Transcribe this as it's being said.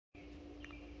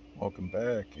Welcome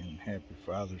back and happy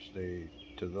Father's Day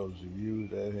to those of you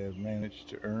that have managed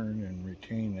to earn and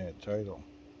retain that title.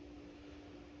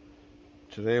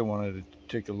 Today I wanted to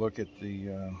take a look at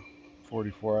the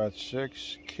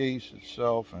 44-06 case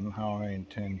itself and how I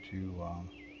intend to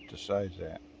size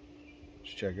that.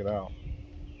 Let's check it out.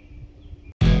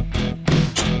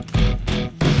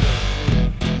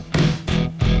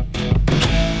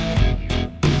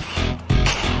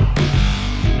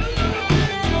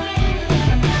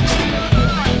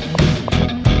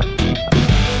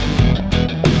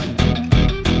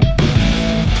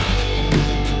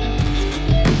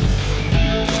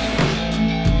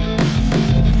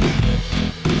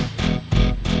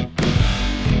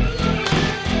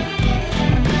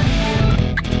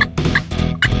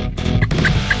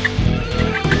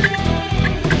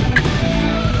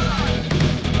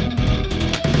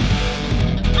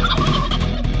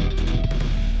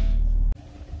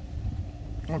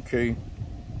 Okay,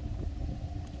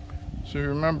 so you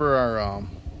remember our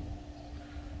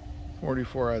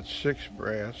 44-06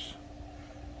 brass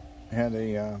had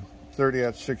a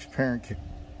 30-06 parent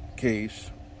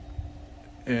case,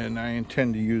 and I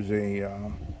intend to use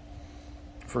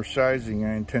for sizing,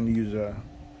 I intend to use a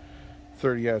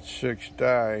 30-06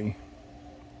 die.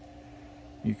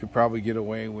 You could probably get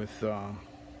away with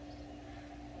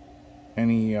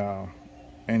any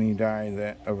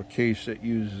die of a case that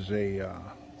uses a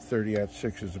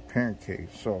 30-06 as a parent case.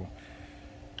 So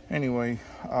anyway,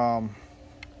 I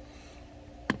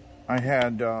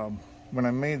had when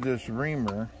I made this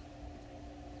reamer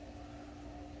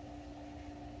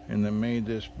and then made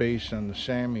this based on the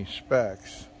Sammy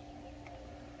specs,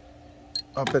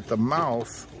 up at the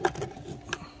mouth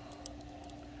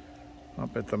I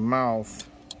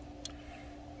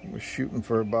was shooting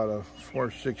for about a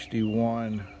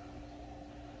 461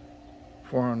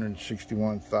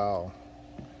 thou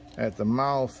at the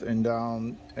mouth, and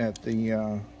down at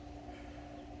the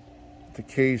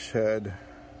case head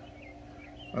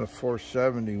at a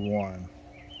 471.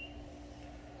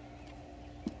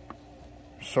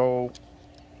 So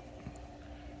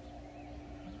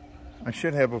I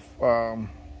should have a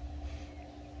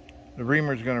the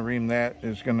reamer's going to ream that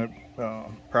is going to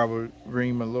probably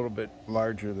ream a little bit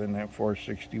larger than that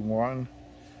 461.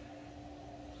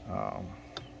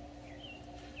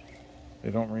 They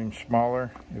don't ream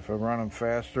smaller. If I run them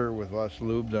faster with less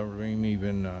lube, they'll ream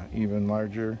even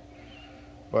larger.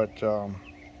 But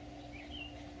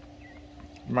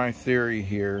my theory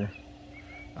here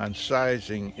on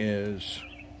sizing is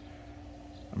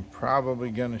I'm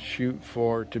probably going to shoot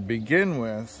for, to begin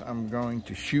with, I'm going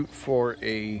to shoot for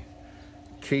a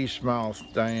case mouth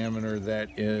diameter that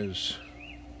is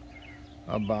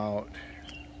about,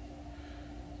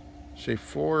 say,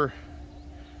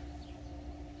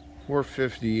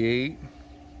 458.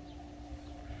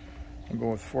 I'll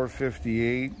go with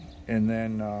 458 and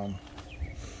then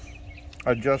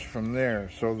adjust from there.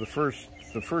 So the first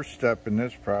step in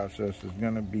this process is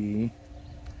going to be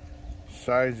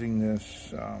sizing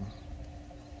this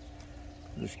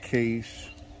this case,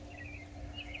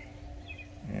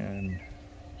 and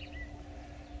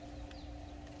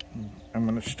I'm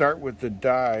going to start with the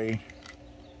die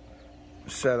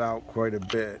set out quite a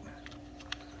bit.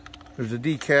 There's a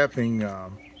decapping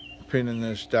pin in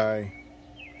this die,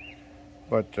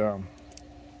 but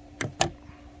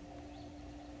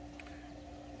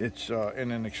it's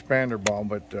in an expander ball,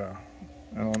 but I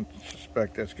don't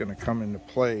suspect that's going to come into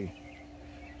play.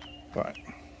 But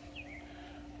I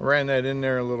ran that in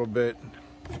there a little bit.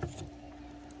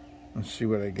 Let's see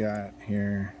what I got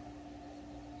here.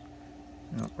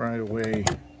 Right away,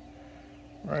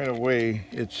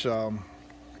 it's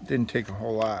didn't take a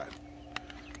whole lot.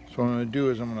 So what I'm going to do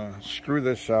is I'm going to screw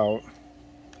this out.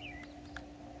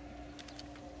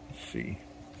 Let's see.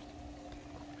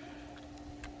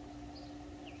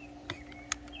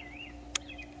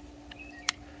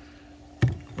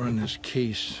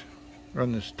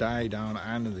 Run this die down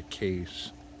onto the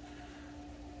case.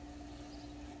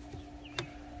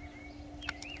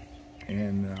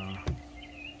 And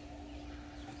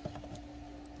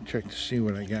check to see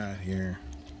what I got here.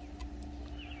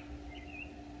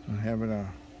 I'm having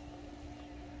a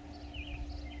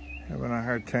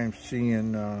hard time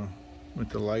seeing with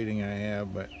the lighting I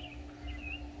have, but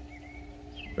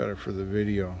better for the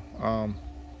video.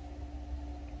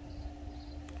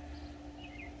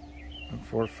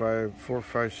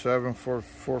 457,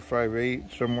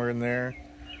 458, somewhere in there.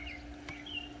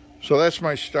 So that's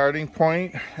my starting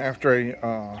point. After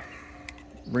I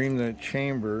ream the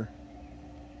chamber,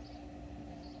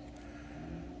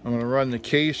 I'm going to run the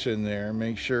case in there,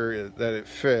 make sure that it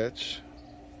fits.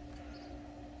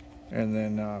 And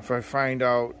then if I find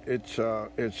out it's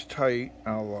tight,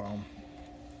 I'm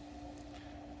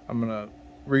gonna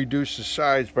reduce the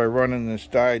size by running this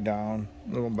die down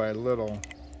little by little.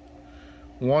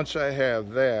 Once I have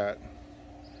that,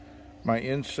 my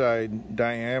inside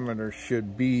diameter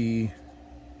should be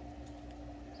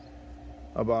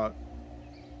about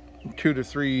 2 to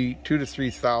 3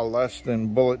 thou less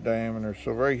than bullet diameter.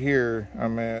 So right here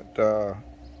I'm at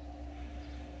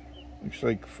looks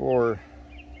like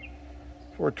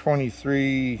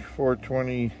 423,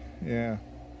 420, yeah,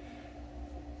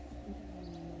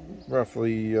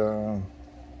 roughly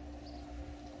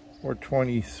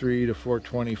 423 to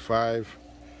 425.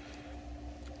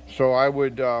 So I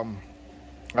would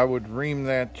ream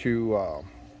that to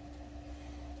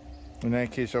in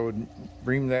that case I would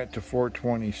ream that to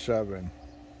 427.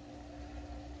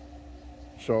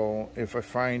 So if I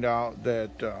find out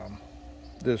that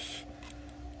this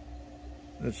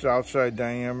outside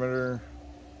diameter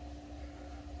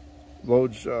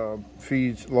loads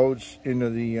loads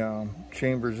into the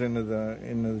chambers, into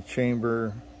the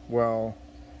chamber well,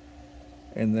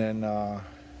 and then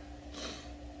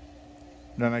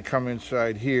I come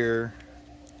inside here,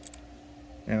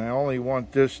 and I only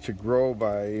want this to grow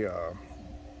by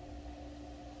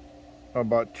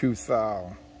about 2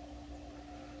 thou.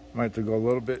 Might have to go a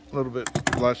little bit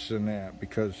less than that,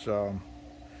 because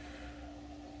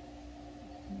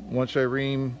once I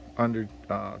ream under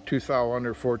 2 thou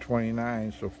under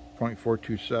 429, so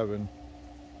 0.427,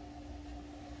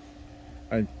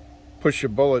 I push a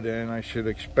bullet in, I should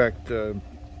expect the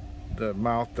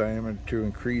mouth diameter to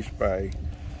increase by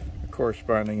a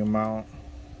corresponding amount.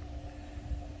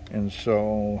 And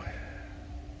so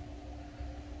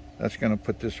that's going to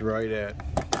put this right at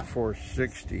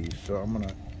 460. So I'm going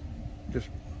to just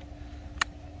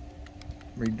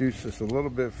reduce this a little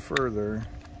bit further.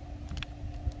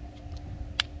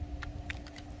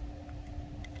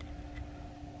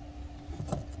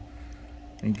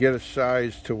 And get a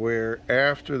size to where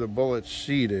after the bullet's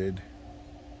seated,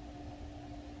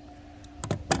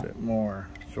 a bit more.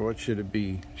 So what should it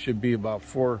be? It should be about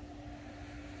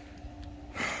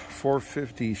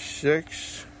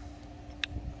 456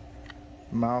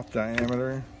 mouth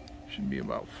diameter. Should be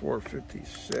about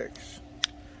 456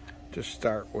 to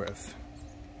start with.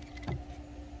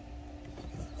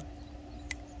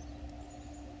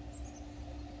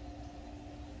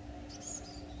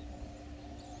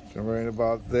 So right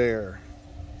about there.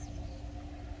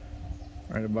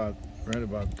 Right about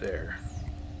there.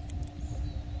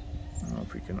 I don't know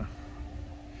if we can.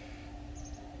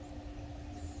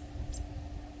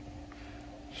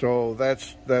 So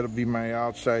that'll be my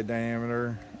outside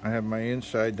diameter. I have my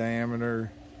inside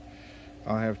diameter.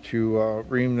 I'll have to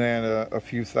ream that a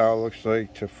few thou, looks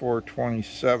like, to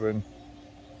 427.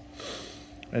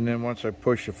 And then once I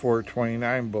push a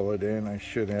 429 bullet in, I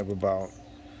should have about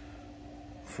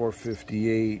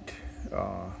 458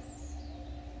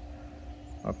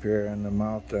 up here in the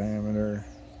mouth diameter.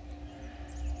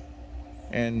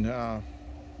 And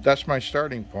that's my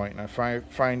starting point. And I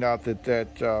find out that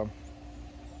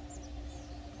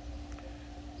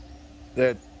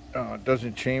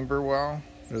doesn't chamber well,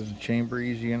 doesn't chamber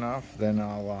easy enough, then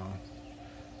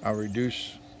I'll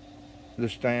reduce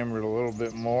this diameter a little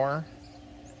bit more,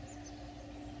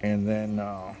 and then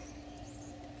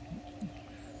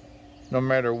no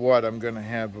matter what, I'm going to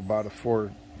have about a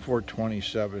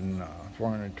 427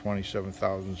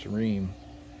 thousandths ream,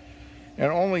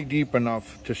 and only deep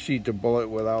enough to seat the bullet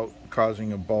without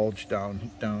causing a bulge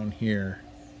down here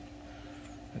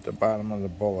at the bottom of the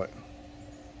bullet.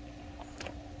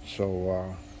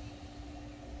 So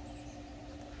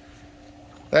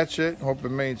that's it. Hope it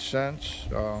made sense.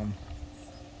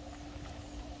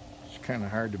 It's kind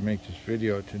of hard to make this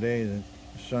video today. The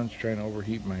sun's trying to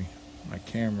overheat my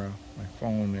camera, my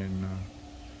phone, and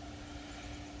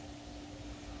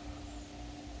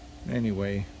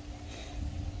anyway,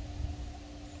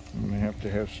 I'm gonna have to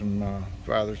have some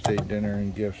Father's Day dinner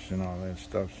and gifts and all that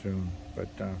stuff soon. But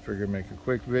I figured I'd make a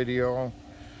quick video,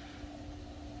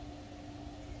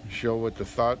 show what the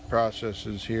thought process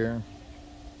is here.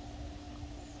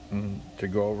 And to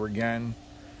go over again,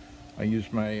 I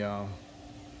used my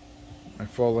my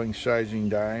full-length sizing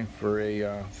die for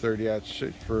a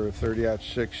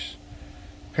 30-06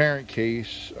 parent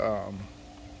case,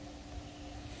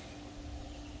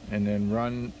 and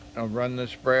then I'll run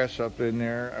this brass up in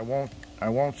there. I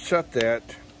won't set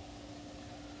that.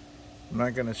 I'm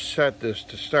not going to set this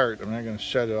to start. I'm not going to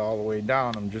set it all the way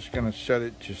down. I'm just going to set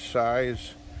it to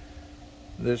size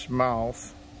this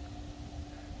mouth,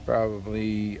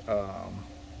 probably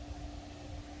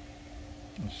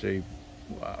let's say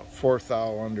 4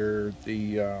 thou under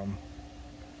the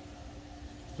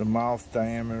the mouth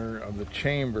diameter of the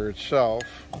chamber itself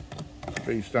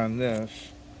based on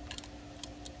this.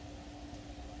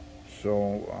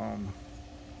 So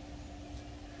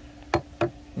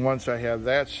once I have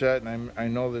that set and I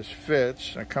know this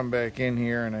fits, I come back in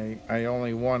here and I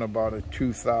only want about a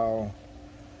 2 thou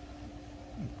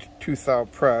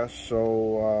press,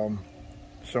 so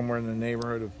somewhere in the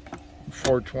neighborhood of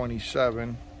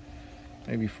 427,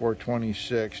 maybe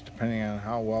 426, depending on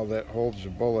how well that holds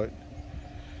the bullet.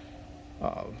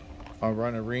 I'll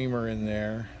run a reamer in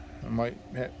there. I might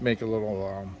make a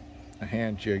little a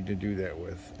hand jig to do that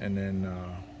with, and then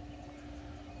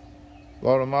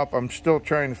load them up. I'm still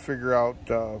trying to figure out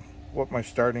what my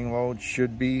starting load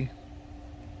should be,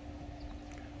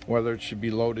 whether it should be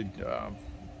loaded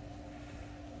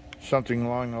something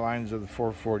along the lines of the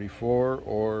 444,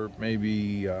 or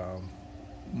maybe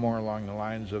more along the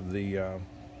lines of the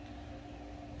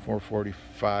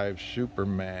 445 Super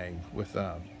Mag with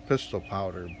pistol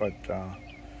powder, but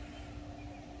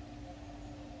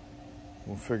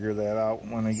we'll figure that out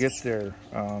when I get there.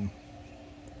 I'm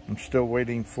still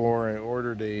waiting for, I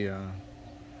ordered a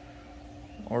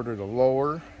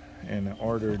lower, and I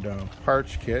ordered a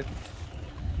parts kit.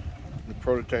 The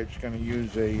prototype's going to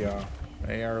use a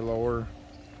AR lower.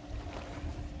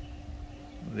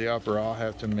 The upper I'll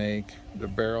have to make. The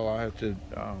barrel I'll have to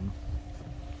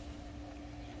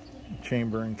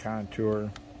chamber and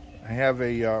contour. I have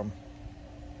a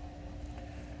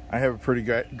pretty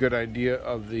good idea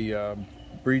of the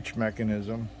breech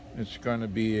mechanism. It's going to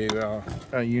be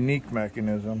a unique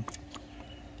mechanism,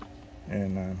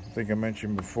 and I think I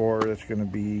mentioned before that's going to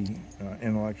be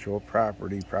intellectual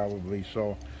property probably.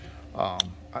 So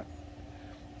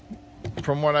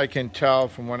from what I can tell,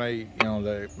 from what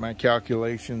my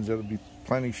calculations, it'll be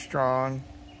plenty strong,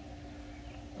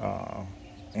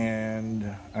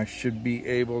 and I should be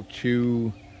able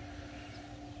to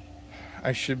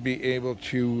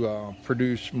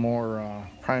produce more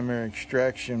primary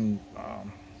extraction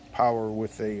power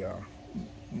with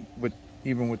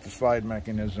even with the slide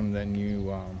mechanism than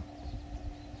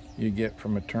you get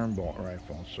from a turn bolt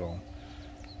rifle. So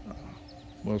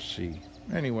we'll see.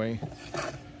 Anyway,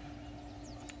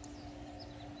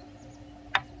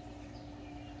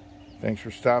 thanks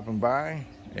for stopping by,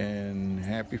 and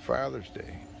happy Father's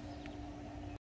Day.